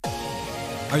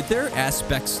Are there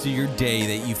aspects to your day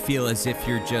that you feel as if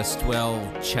you're just,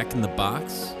 checking the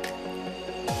box?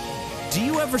 Do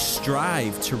you ever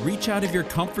strive to reach out of your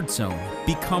comfort zone,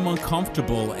 become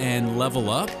uncomfortable, and level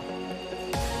up?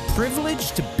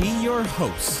 Privileged to be your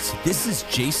host, this is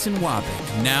Jason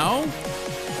Wabick. Now,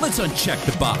 let's uncheck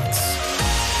the box.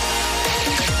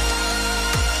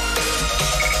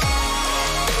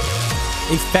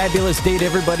 A fabulous day to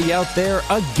everybody out there.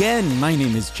 Again, my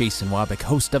name is Jason Wabick,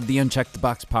 host of the Uncheck the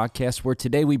Box podcast, where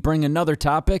today we bring another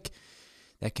topic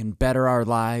that can better our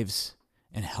lives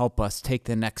and help us take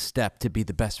the next step to be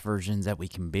the best versions that we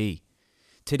can be.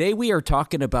 Today we are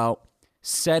talking about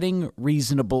setting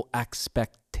reasonable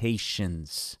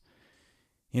expectations.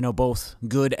 You know, both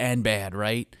good and bad,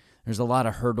 right? There's a lot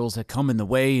of hurdles that come in the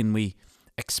way, and we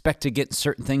expect to get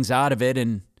certain things out of it,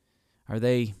 and are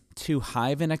they too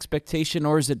high of an expectation,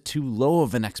 or is it too low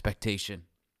of an expectation?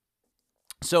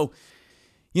 So,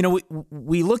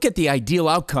 we look at the ideal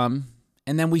outcome,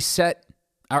 and then we set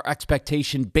our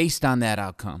expectation based on that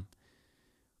outcome.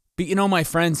 But, my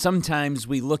friends, sometimes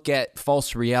we look at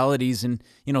false realities, and,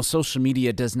 social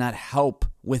media does not help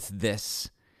with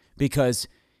this because,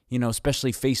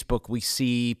 especially Facebook, we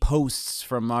see posts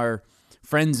from our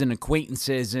friends and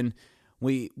acquaintances, and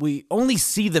we only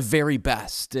see the very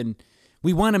best, and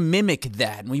we want to mimic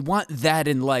that, and we want that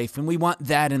in life, and we want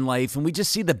that in life, and we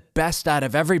just see the best out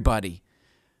of everybody.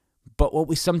 But what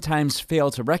we sometimes fail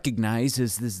to recognize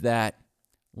is that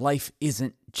life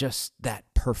isn't just that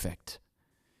perfect.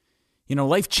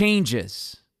 Life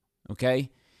changes, okay?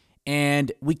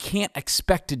 And we can't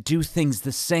expect to do things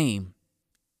the same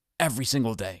every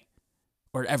single day,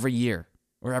 or every year,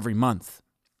 or every month.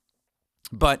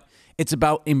 But it's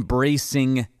about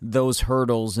embracing those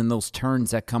hurdles and those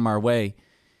turns that come our way.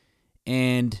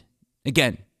 And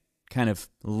again, kind of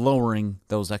lowering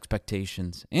those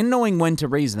expectations and knowing when to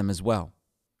raise them as well.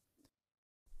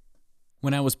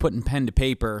 When I was putting pen to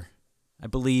paper, I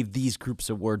believe these groups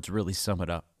of words really sum it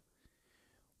up.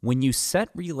 When you set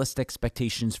realistic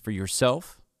expectations for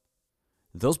yourself,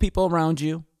 those people around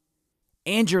you,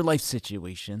 and your life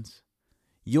situations,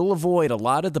 you'll avoid a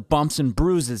lot of the bumps and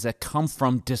bruises that come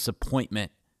from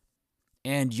disappointment,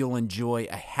 and you'll enjoy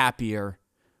a happier,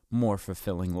 more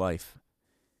fulfilling life.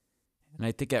 And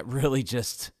I think that really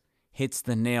just hits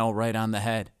the nail right on the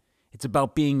head. It's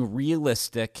about being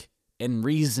realistic and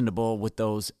reasonable with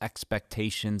those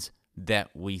expectations that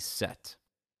we set.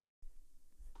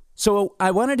 So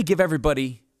I wanted to give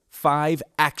everybody 5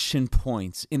 action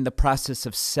points in the process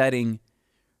of setting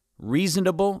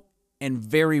reasonable and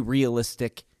very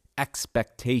realistic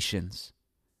expectations.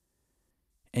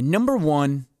 And number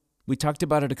 1, we talked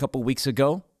about it a couple weeks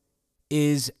ago,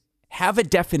 is have a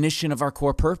definition of our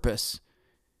core purpose,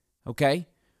 okay?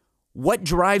 What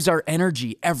drives our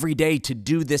energy every day to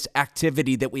do this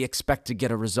activity that we expect to get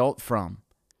a result from?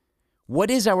 What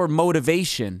is our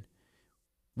motivation?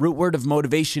 Root word of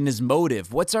motivation is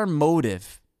motive. What's our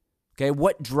motive? Okay,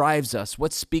 what drives us?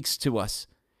 What speaks to us?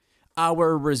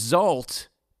 Our result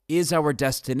is our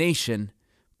destination,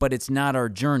 but it's not our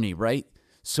journey, right?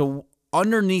 So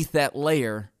underneath that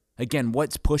layer, again,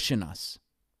 what's pushing us?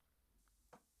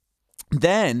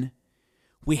 Then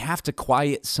we have to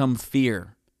quiet some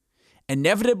fear.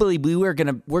 Inevitably, we're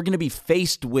gonna be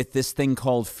faced with this thing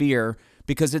called fear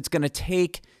because it's gonna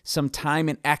take some time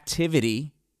and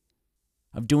activity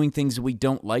of doing things that we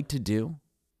don't like to do,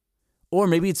 or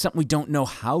maybe it's something we don't know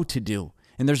how to do,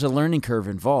 and there's a learning curve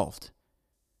involved.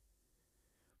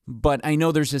 But I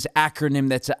know there's this acronym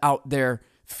that's out there,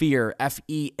 FEAR,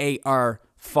 F-E-A-R,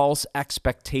 false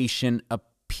expectation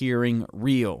appearing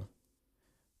real.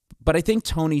 But I think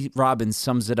Tony Robbins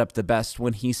sums it up the best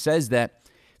when he says that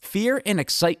fear and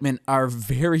excitement are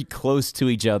very close to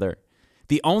each other.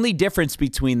 The only difference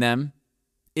between them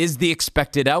is the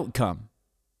expected outcome,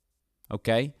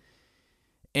 okay?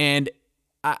 And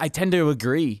I tend to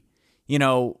agree,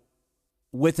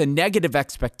 with a negative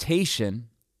expectation,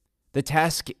 the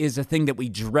task is a thing that we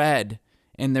dread,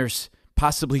 and there's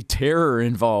possibly terror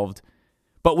involved.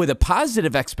 But with a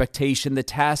positive expectation, the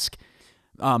task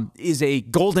is a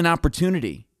golden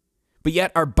opportunity. But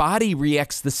yet our body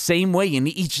reacts the same way in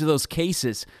each of those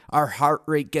cases. Our heart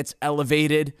rate gets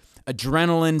elevated,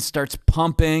 adrenaline starts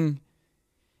pumping.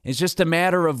 It's just a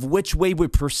matter of which way we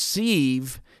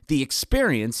perceive the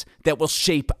experience that will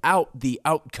shape out the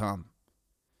outcome.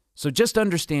 So just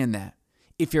understand that.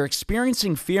 If you're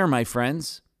experiencing fear, my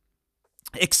friends,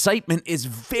 excitement is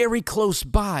very close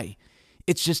by.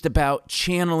 It's just about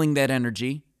channeling that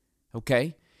energy,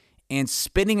 okay? And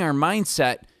spinning our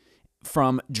mindset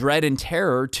from dread and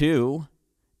terror to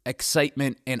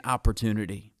excitement and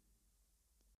opportunity.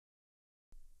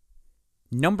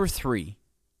 Number 3,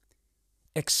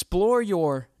 explore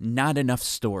your not enough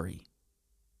story.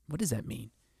 What does that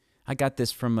mean? I got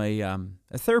this from a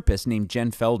therapist named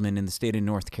Jen Feldman in the state of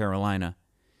North Carolina.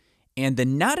 And the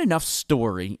not enough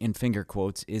story, in finger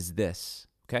quotes, is this,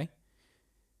 okay?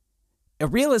 A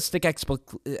realistic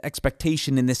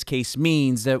expectation in this case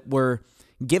means that we're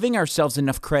giving ourselves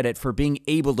enough credit for being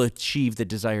able to achieve the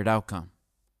desired outcome.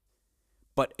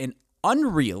 But an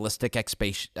unrealistic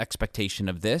expectation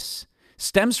of this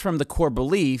stems from the core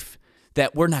belief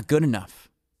that we're not good enough,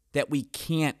 that we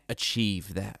can't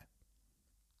achieve that.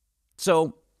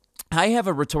 So I have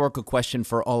a rhetorical question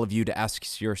for all of you to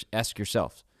ask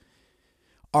yourself.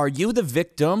 Are you the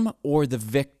victim or the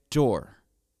victor?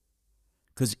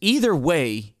 Because either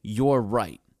way, you're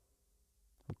right.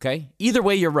 Okay? Either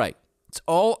way, you're right. It's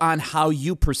all on how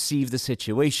you perceive the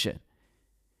situation.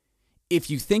 If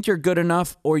you think you're good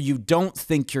enough or you don't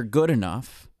think you're good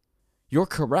enough, you're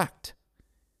correct.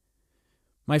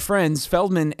 My friends,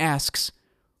 Feldman asks,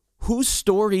 whose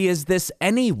story is this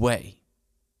anyway?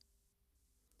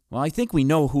 Well, I think we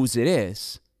know whose it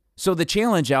is. So the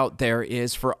challenge out there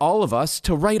is for all of us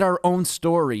to write our own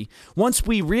story once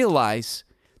we realize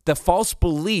the false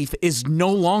belief is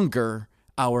no longer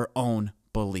our own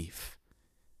belief.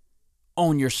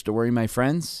 Own your story, my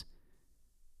friends.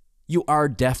 You are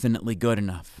definitely good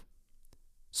enough.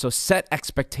 So set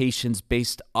expectations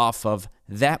based off of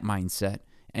that mindset,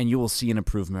 and you will see an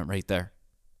improvement right there.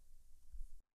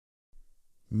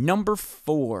 Number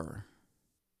 4.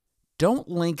 Don't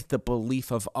link the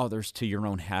belief of others to your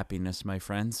own happiness, my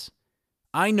friends.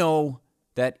 I know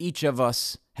that each of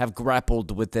us have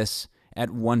grappled with this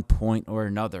at one point or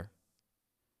another.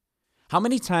 How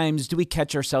many times do we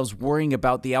catch ourselves worrying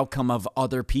about the outcome of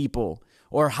other people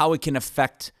or how it can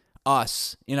affect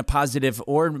us in a positive,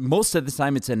 or most of the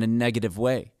time it's in a negative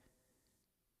way?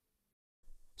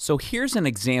 So here's an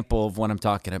example of what I'm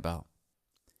talking about.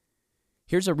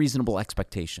 Here's a reasonable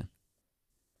expectation.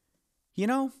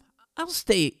 I'll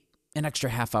stay an extra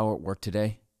half hour at work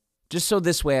today, just so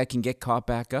this way I can get caught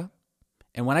back up.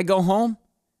 And when I go home,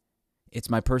 it's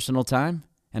my personal time,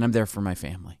 and I'm there for my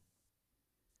family.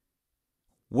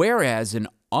 Whereas an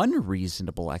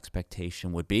unreasonable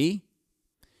expectation would be,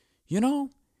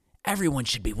 everyone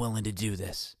should be willing to do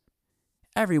this.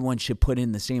 Everyone should put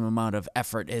in the same amount of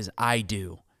effort as I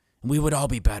do, and we would all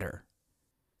be better.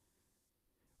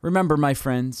 Remember, my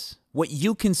friends, what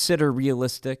you consider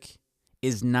realistic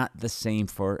is not the same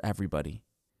for everybody.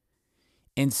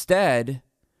 Instead,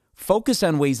 focus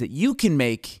on ways that you can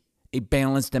make a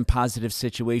balanced and positive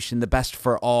situation the best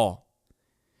for all.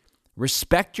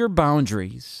 Respect your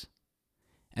boundaries,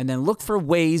 and then look for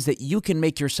ways that you can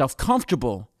make yourself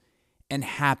comfortable and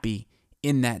happy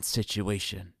in that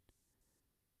situation.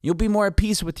 You'll be more at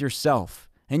peace with yourself,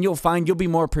 and you'll find you'll be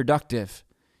more productive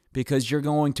because you're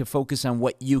going to focus on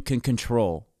what you can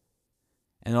control,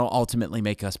 and it'll ultimately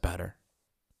make us better.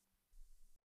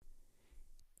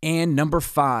 And number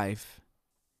 5,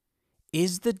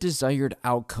 is the desired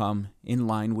outcome in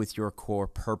line with your core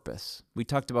purpose? We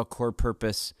talked about core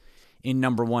purpose in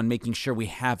number 1, making sure we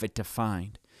have it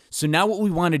defined. So now what we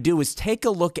want to do is take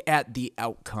a look at the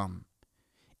outcome.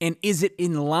 And is it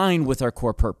in line with our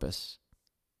core purpose?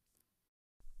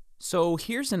 So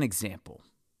here's an example.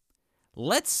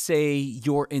 Let's say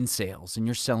you're in sales and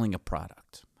you're selling a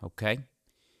product, okay?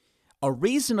 A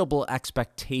reasonable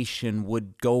expectation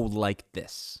would go like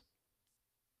this.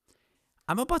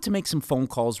 I'm about to make some phone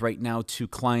calls right now to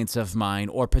clients of mine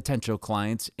or potential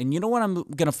clients, and you know what I'm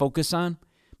going to focus on?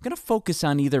 I'm going to focus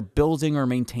on either building or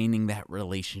maintaining that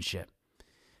relationship.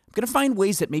 I'm going to find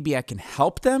ways that maybe I can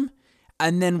help them,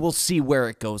 and then we'll see where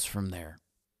it goes from there.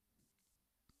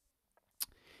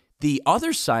 The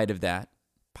other side of that,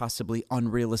 possibly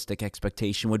unrealistic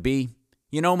expectation would be,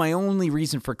 my only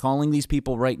reason for calling these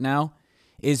people right now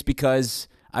is because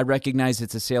I recognize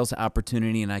it's a sales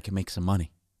opportunity and I can make some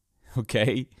money.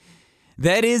 Okay?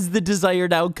 That is the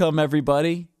desired outcome,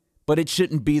 everybody, but it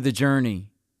shouldn't be the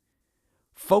journey.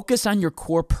 Focus on your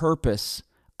core purpose,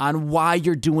 on why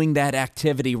you're doing that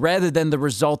activity rather than the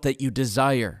result that you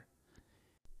desire.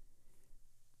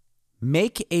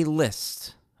 Make a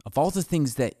list of all the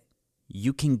things that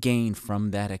you can gain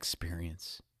from that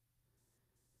experience.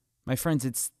 My friends,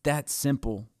 it's that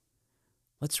simple.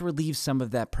 Let's relieve some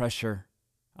of that pressure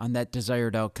on that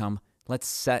desired outcome. Let's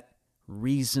set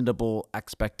reasonable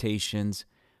expectations,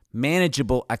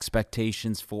 manageable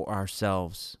expectations for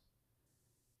ourselves.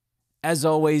 As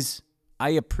always, I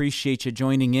appreciate you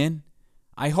joining in.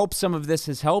 I hope some of this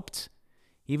has helped,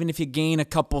 even if you gain a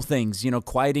couple things,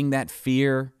 quieting that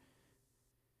fear,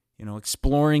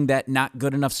 exploring that not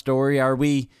good enough story. Are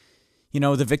we,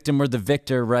 the victim or the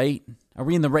victor, right? Are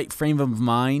we in the right frame of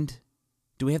mind?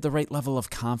 Do we have the right level of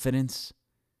confidence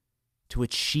to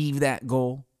achieve that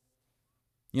goal?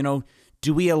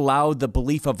 Do we allow the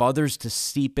belief of others to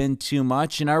seep in too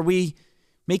much? And are we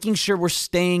making sure we're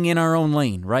staying in our own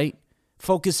lane, right?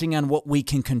 Focusing on what we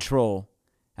can control.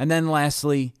 And then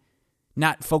lastly,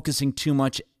 not focusing too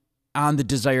much on the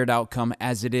desired outcome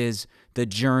as it is the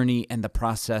journey and the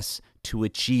process to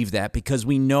achieve that, because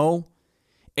we know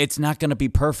it's not going to be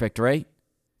perfect, right?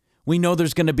 We know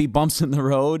there's going to be bumps in the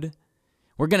road.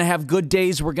 We're going to have good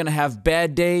days. We're going to have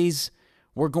bad days.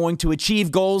 We're going to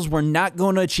achieve goals. We're not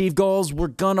going to achieve goals. We're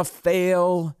going to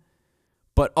fail.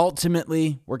 But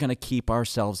ultimately, we're going to keep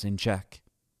ourselves in check.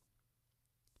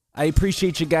 I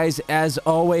appreciate you guys as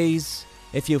always.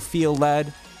 If you feel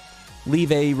led,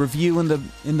 leave a review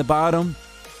in the bottom.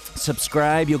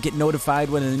 Subscribe. You'll get notified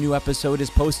when a new episode is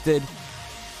posted.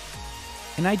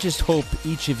 And I just hope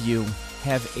each of you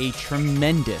have a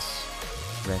tremendous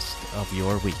rest of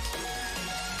your week.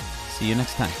 See you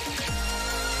next time.